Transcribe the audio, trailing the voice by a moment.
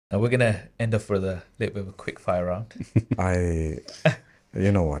And we're gonna end off with a little bit of a quick fire round. I,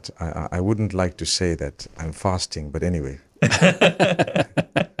 you know what? I wouldn't like to say that I'm fasting, but anyway,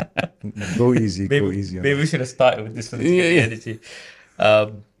 go easy, go easy on Maybe we me. should have started with this one to Yeah, get the yeah.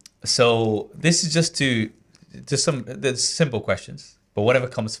 energy. So this is just some there's simple questions, but whatever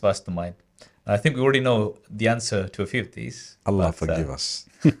comes first to mind. I think we already know the answer to a few of these, Allah but forgive us.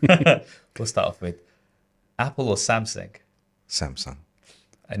 we'll start off with Apple or Samsung. Samsung.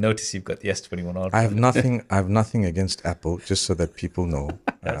 I notice you've got the S21 on. I have nothing. I have nothing against Apple. Just so that people know,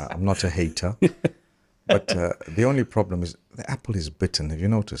 I'm not a hater. But the only problem is the apple is bitten. Have you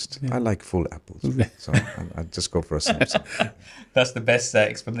noticed? I like full apples, so I just go for a Samsung. That's the best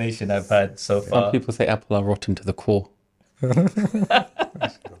explanation I've had so Some far. people say Apple are rotten to the core.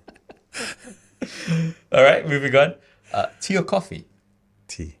 All right, moving on. Tea or coffee?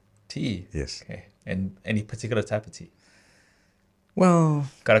 Tea. Tea. Yes. Okay. And any particular type of tea? Well,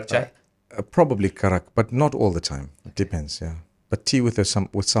 Karak chai? probably karak, but not all the time. It depends. Yeah. But tea with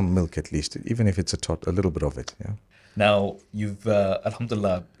some milk at least, even if it's a little bit of it. Yeah. Now, you've,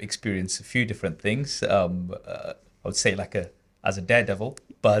 alhamdulillah, experienced a few different things. I would say as a daredevil,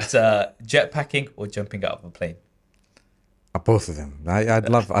 but jetpacking or jumping out of a plane? Both of them. I'd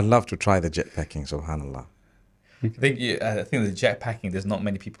love to try the jetpacking. Subhanallah. I think the jetpacking, there's not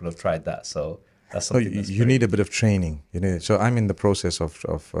many people who have tried that. So that's No, something you need a bit of training. So I'm in the process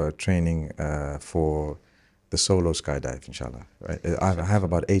of training for the solo skydive, inshallah. Right? I have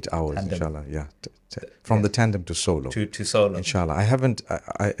about 8 hours, Tandem. inshallah. Yeah, from the tandem to solo. to solo. Inshallah. I haven't.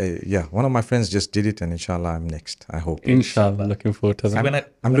 Yeah, one of my friends just did it, and inshallah, I'm next. I hope. Inshallah, looking forward to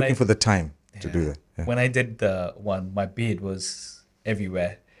that. I'm looking for the time to do that. Yeah. When I did the one, my beard was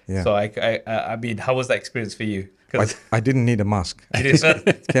everywhere. Yeah. So I mean, how was that experience for you? I didn't need a mask. You didn't-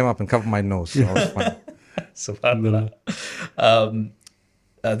 It came up and covered my nose. So I was fine. Subhanallah.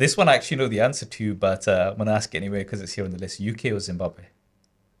 This one I actually know the answer to, but I'm going to ask it anyway because it's here on the list. UK or Zimbabwe?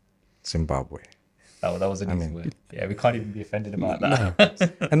 Zimbabwe. That was an easy word. Yeah, we can't even be offended about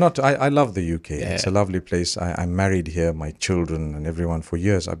that. And I love the UK. It's a lovely place. I'm married here, my children and everyone for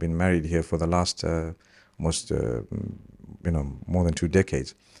years. I've been married here for the last almost, more than 2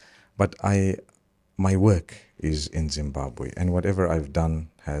 decades. But my work is in Zimbabwe, and whatever I've done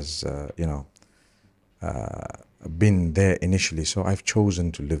has, been there initially. So I've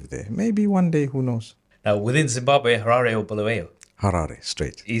chosen to live there. Maybe one day, who knows? Now, within Zimbabwe, Harare or Bulawayo? Harare,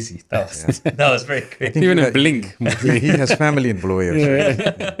 straight. Easy. That was very quick. Even a blink. He has family in Bulawayo.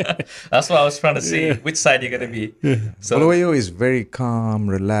 So That's what I was trying to see. Which side you're going to be. So, Bulawayo is very calm,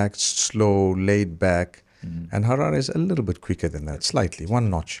 relaxed, slow, laid back. And Harare is a little bit quicker than that, slightly, one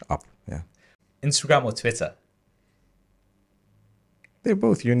notch up. Yeah. Instagram or Twitter? They're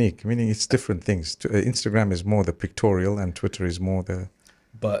both unique, meaning it's different things. Instagram is more the pictorial and Twitter is more the...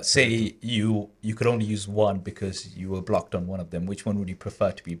 But say you could only use one because you were blocked on one of them. Which one would you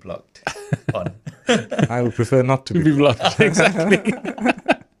prefer to be blocked on? I would prefer not to be. Be blocked. Exactly.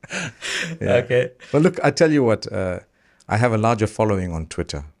 Yeah. Okay. But look, I tell you what, I have a larger following on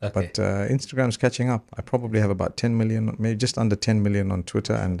Twitter, Okay. but Instagram's catching up. I probably have about 10 million, maybe just under 10 million on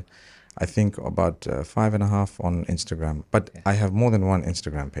Twitter, and I think about 5.5 on Instagram. But I have more than one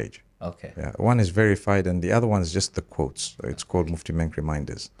Instagram page. Okay. Yeah, one is verified, and the other one is just the quotes. So it's called Mufti Menk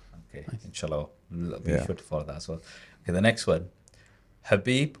Reminders. Okay. Inshallah. I'll be Yeah. sure to follow that as well. Okay, the next one.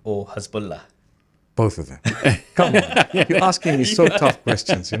 Habib or Hezbollah? Both of them. Come on, you're asking me so tough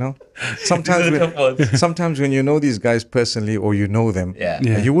questions. Sometimes These are the tough ones. sometimes when you know these guys personally or you know them, Yeah.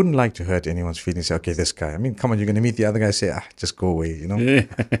 you wouldn't like to hurt anyone's feelings. Say, okay, this guy. I mean, come on, you're going to meet the other guy. Say, just go away.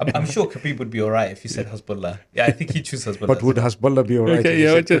 I'm sure Khabib would be all right if you said Hezbollah. Yeah, I think he'd choose Hezbollah. But would Hezbollah be all right? Okay, if you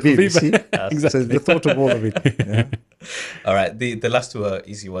yeah, said just Khabib? Khabib. See? Exactly. So the thought of all of it. Yeah. All right, the last two are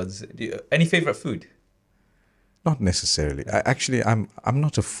easy ones. Any favorite food? Not necessarily. I'm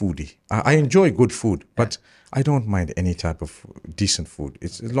not a foodie. I enjoy good food, but I don't mind any type of decent food.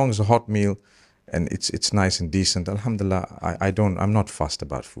 It's as long as a hot meal, and it's nice and decent. Alhamdulillah, I'm not fussed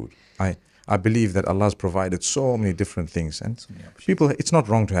about food. I believe that Allah's provided so many different things, and people. It's not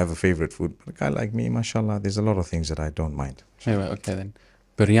wrong to have a favorite food. But a guy like me, mashallah, there's a lot of things that I don't mind. Yeah, right, okay then.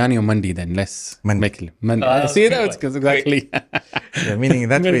 Biryani or mandi then? Less. Mandi. Mandi. See, that's because exactly. Yeah, meaning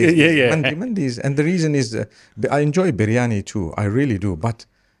that way. Yeah. Mandis, and the reason is, I enjoy biryani too. I really do, but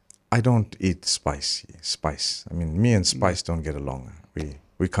I don't eat spice. I mean, me and spice don't get along.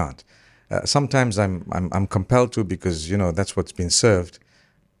 We can't. Sometimes I'm compelled to because that's what's been served,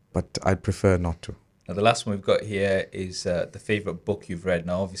 but I'd prefer not to. Now, the last one we've got here is the favorite book you've read.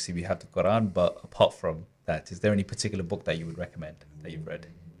 Now, obviously, we have the Quran, but apart from that, is there any particular book that you would recommend that you've read?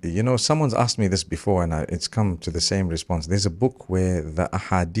 You know, someone's asked me this before, and it's come to the same response. There's a book where the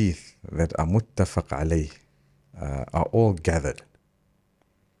ahadith that are muttafaq alayh are all gathered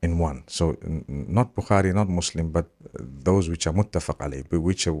in one. So not Bukhari, not Muslim, but those which are muttafaq alayh,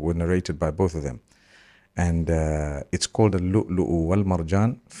 which were narrated by both of them. And it's called Al-Lu'lu'u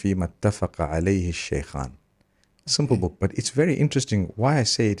wal-Marjan fi mattafaqa alayhi al-Shaykhan. Simple book, but it's very interesting. Why I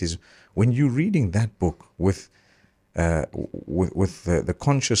say it is when you're reading that book with the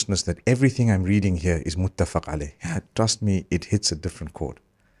consciousness that everything I'm reading here is muttafaq alayh. Yeah, trust me, it hits a different chord.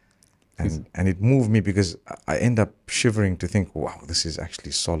 And it moved me because I end up shivering to think, wow, this is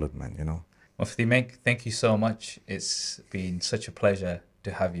actually solid, man, you know. Mufti Menk, thank you so much. It's been such a pleasure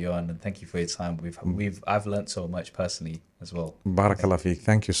to have you on, and thank you for your time. I've learned so much personally as well. Barakallah feek.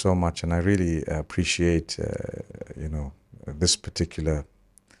 Thank you so much, and I really appreciate you know, this particular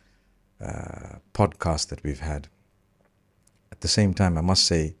podcast that we've had. At the same time, I must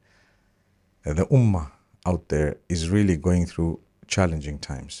say the ummah out there is really going through challenging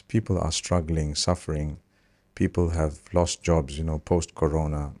times. People are struggling, suffering. People have lost jobs, you know,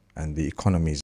 post-corona, and the economy is